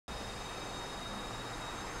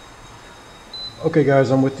Okay guys,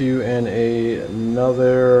 I'm with you in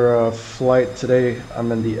another flight today.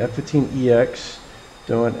 I'm in the F-15EX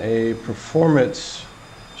doing a performance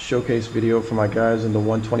showcase video for my guys in the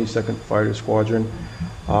 122nd Fighter Squadron.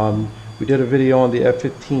 We did a video on the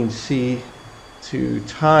F-15C to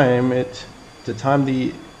time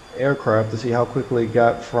the aircraft to see how quickly it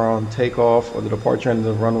got from takeoff or the departure end of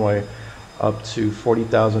the runway up to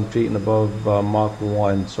 40,000 feet and above Mach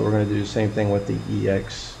 1. So we're going to do the same thing with the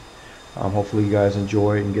EX. Hopefully you guys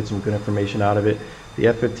enjoy and get some good information out of it. The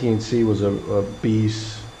F-15C was a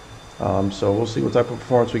beast, so we'll see what type of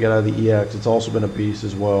performance we get out of the EX. It's also been a beast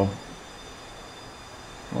as well.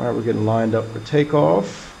 Alright, we're getting lined up for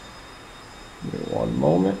takeoff. Give me one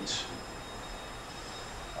moment.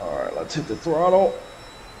 Alright, let's hit the throttle.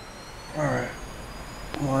 Alright,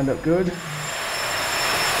 lined up good.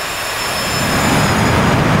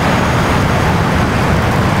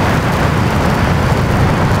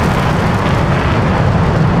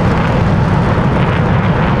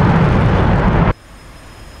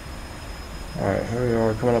 Here we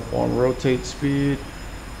are coming up on rotate speed,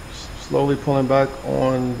 slowly pulling back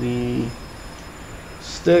on the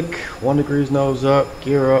stick. 1 degrees nose up,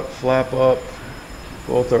 gear up, flap up,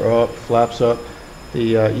 both are up, flaps up.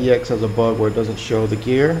 The EX has a bug where it doesn't show the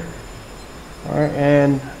gear. Alright,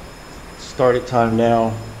 and started time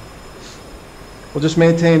now. We'll just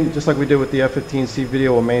maintain, just like we did with the F-15C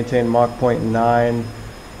video, we'll maintain Mach 0.9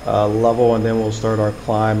 level, and then we'll start our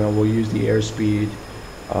climb, and we'll use the airspeed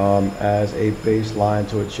as a baseline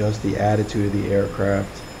to adjust the attitude of the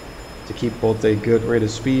aircraft to keep both a good rate of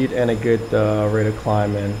speed and a good rate of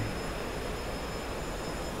climb in.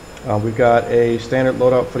 We've got a standard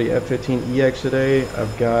loadout for the F-15EX today.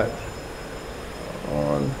 I've got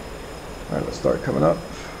on. Alright, let's start coming up.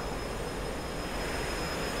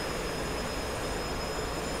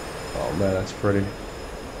 Oh man, that's pretty.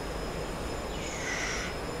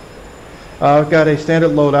 I've got a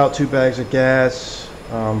standard loadout, 2 bags of gas.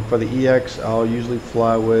 For the EX, I'll usually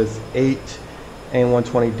fly with 8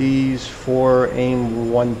 AIM-120Ds, 4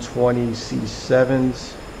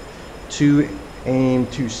 AIM-120C7s, 2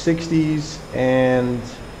 AIM-260s, and I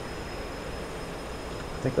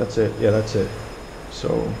think that's it. Yeah, that's it.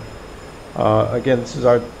 So, again, this is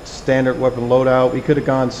our standard weapon loadout. We could have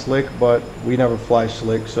gone slick, but we never fly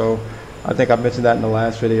slick, so I think I mentioned that in the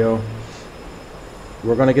last video.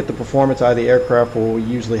 We're going to get the performance out of the aircraft what we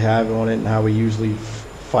usually have on it and how we usually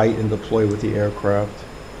fight and deploy with the aircraft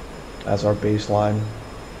as our baseline.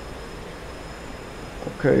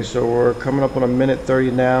 Okay, so we're coming up on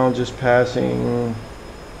 1:30 now, just passing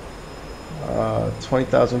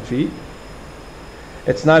 20,000 feet.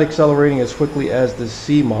 It's not accelerating as quickly as the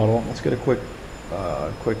C model. Let's get a quick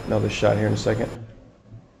another shot here in a second.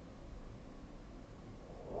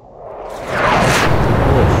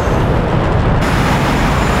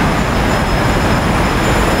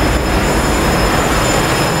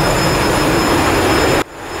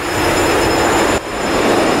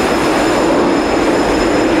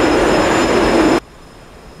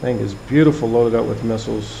 Thing is beautiful, loaded up with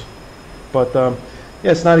missiles, but yeah,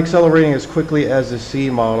 it's not accelerating as quickly as the C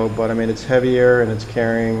model, but I mean it's heavier and it's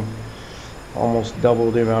carrying almost double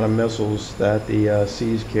the amount of missiles that the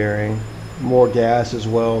C is carrying, more gas as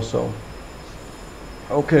well. So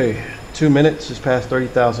okay, 2 minutes is past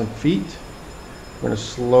 30,000 feet. We're going to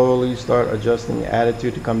slowly start adjusting the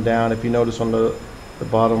attitude to come down. If you notice on the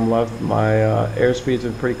bottom left, my airspeed's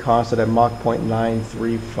been pretty constant at Mach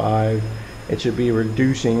 0.935. It should be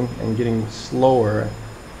reducing and getting slower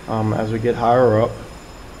as we get higher up.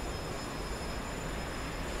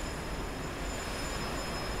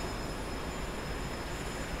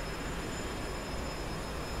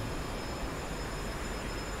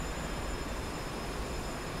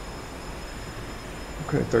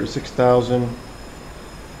 Okay, 36,000.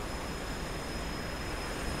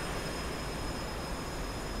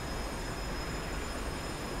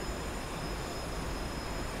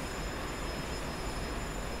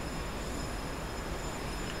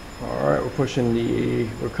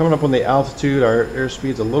 We're coming up on the altitude. Our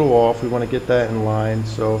airspeed's a little off. We want to get that in line,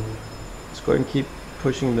 so let's go ahead and keep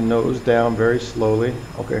pushing the nose down very slowly.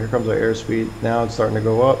 Okay, here comes our airspeed. Now it's starting to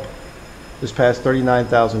go up. Just past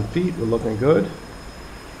 39,000 feet. We're looking good.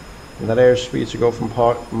 And that airspeed should go from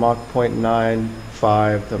Mach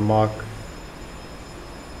 0.95 to Mach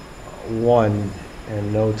 1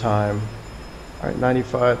 in no time. All right,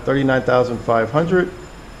 39,500.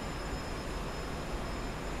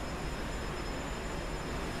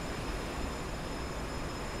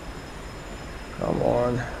 Come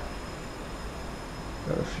on.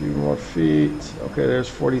 Got a few more feet. Okay, there's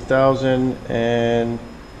 40,000, and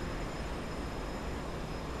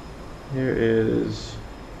here is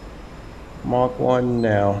Mach 1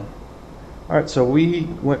 now. Alright, so we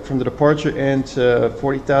went from the departure end to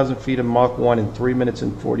 40,000 feet of Mach 1 in 3 minutes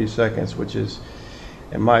and 40 seconds, which is,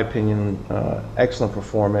 in my opinion, excellent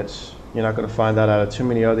performance. You're not going to find that out of too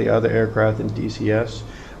many of the other aircraft in DCS.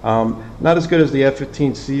 Not as good as the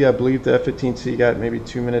F-15C. I believe the F-15C got maybe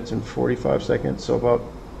 2 minutes and 45 seconds, so about,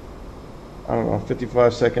 I don't know,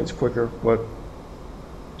 55 seconds quicker, but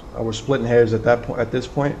we're splitting hairs at that point. At this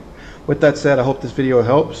point. With that said, I hope this video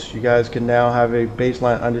helps. You guys can now have a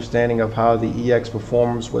baseline understanding of how the EX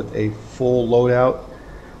performs with a full loadout.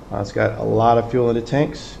 It's got a lot of fuel in the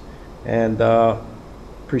tanks, and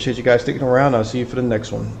appreciate you guys sticking around. I'll see you for the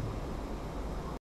next one.